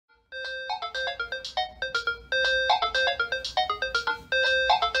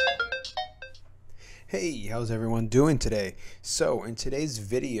Hey, how's everyone doing today? So in today's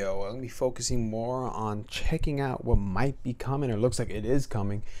video, I'm going to be focusing more on checking out what might be coming, or looks like it is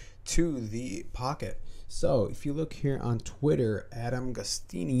coming, to the Pocket. So if you look here on Twitter, Adam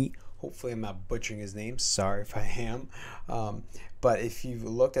Gustini, hopefully I'm not butchering his name, sorry if I am, but if you've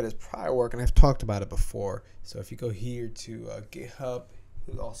looked at his prior work, and I've talked about it before, so if you go here to Github,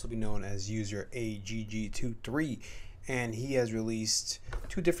 he'll also be known as user AGG23, and he has released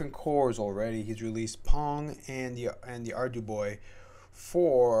two different cores already. He's released Pong and the Arduboy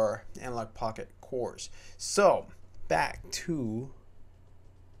for Analogue Pocket cores. So back to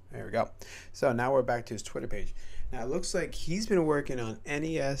there we go. So now we're back to his Twitter page. Now it looks like he's been working on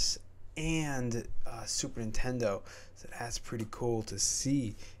NES and Super Nintendo, so that's pretty cool to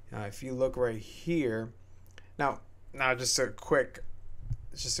see. Now if you look right here, now just a quick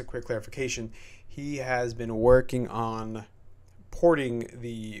clarification. He has been working on porting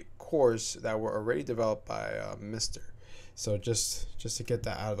the cores that were already developed by Mr. So just to get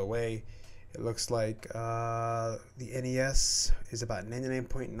that out of the way, it looks like the NES is about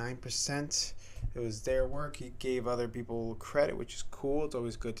 99.9%. It was their work. He gave other people credit, which is cool. It's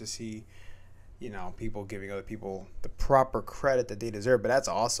always good to see, people giving other people the proper credit that they deserve. But that's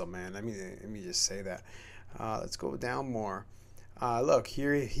awesome, man. Let me just say that. Let's go down more. Look,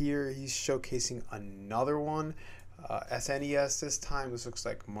 here he's showcasing another one, SNES this time. This looks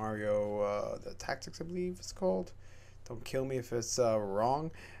like Mario, the Tactics, I believe it's called. Don't kill me if it's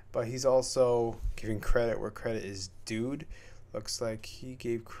wrong. But he's also giving credit where credit is due. Looks like he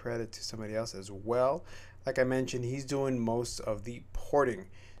gave credit to somebody else as well. Like I mentioned, he's doing most of the porting.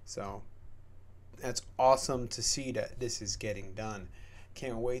 So that's awesome to see that this is getting done.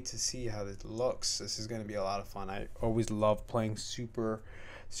 Can't wait to see how this looks. This is going to be a lot of fun. I always love playing Super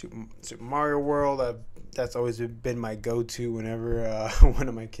Mario World. That's always been my go-to whenever one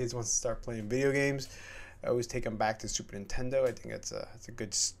of my kids wants to start playing video games. I always take them back to Super Nintendo. I think that's a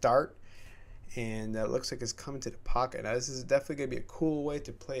good start. And it looks like it's coming to the Pocket. Now, this is definitely going to be a cool way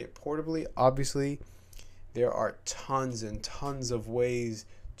to play it portably. Obviously, there are tons and tons of ways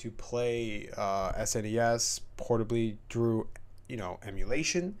to play SNES portably through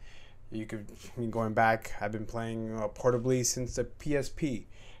emulation. You could, going back, I've been playing portably since the PSP.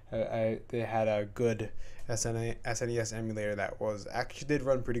 They had a good SNES emulator that did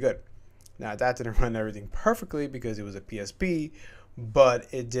run pretty good. Now that didn't run everything perfectly because it was a PSP, but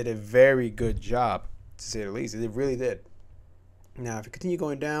it did a very good job, to say the least. It really did. Now if you continue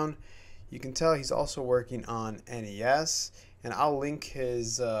going down, you can tell he's also working on NES, and I'll link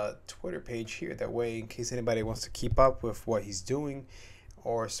his Twitter page here. That way, in case anybody wants to keep up with what he's doing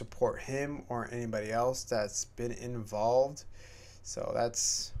or support him or anybody else that's been involved. So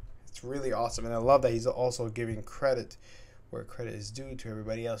it's really awesome. And I love that he's also giving credit where credit is due to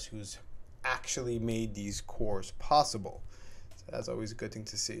everybody else who's actually made these cores possible. So that's always a good thing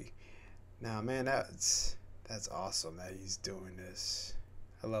to see. Now, man, that's awesome that he's doing this.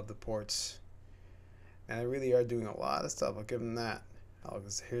 I love the ports. And they really are doing a lot of stuff. I'll give them that.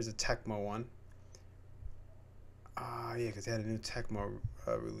 Here's a Tecmo one. Yeah, because they had a new Tecmo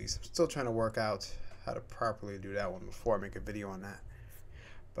release. I'm still trying to work out how to properly do that one before I make a video on that.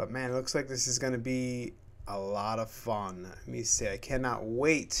 But man, it looks like this is going to be a lot of fun. Let me say, I cannot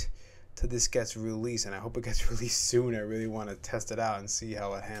wait till this gets released, and I hope it gets released soon. I really want to test it out and see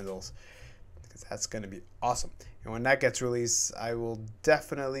how it handles, because that's going to be awesome. And when that gets released, I will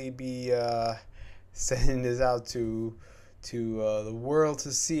definitely be sending this out to the world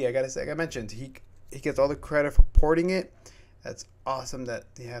to see. I gotta say, like I mentioned, he gets all the credit for porting it. That's awesome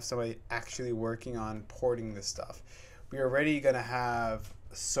that they have somebody actually working on porting this stuff. We're already gonna have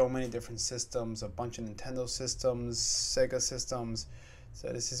so many different systems, a bunch of Nintendo systems, Sega systems. So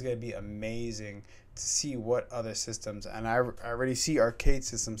this is gonna be amazing to see what other systems, and I already see arcade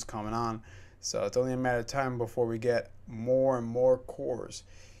systems coming on. So it's only a matter of time before we get more and more cores.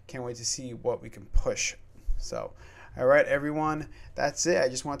 Can't wait to see what we can push. So, all right, everyone, that's it. I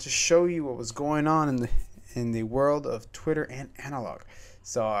just wanted to show you what was going on in the world of Twitter and Analog.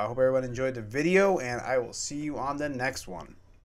 So I hope everyone enjoyed the video, and I will see you on the next one.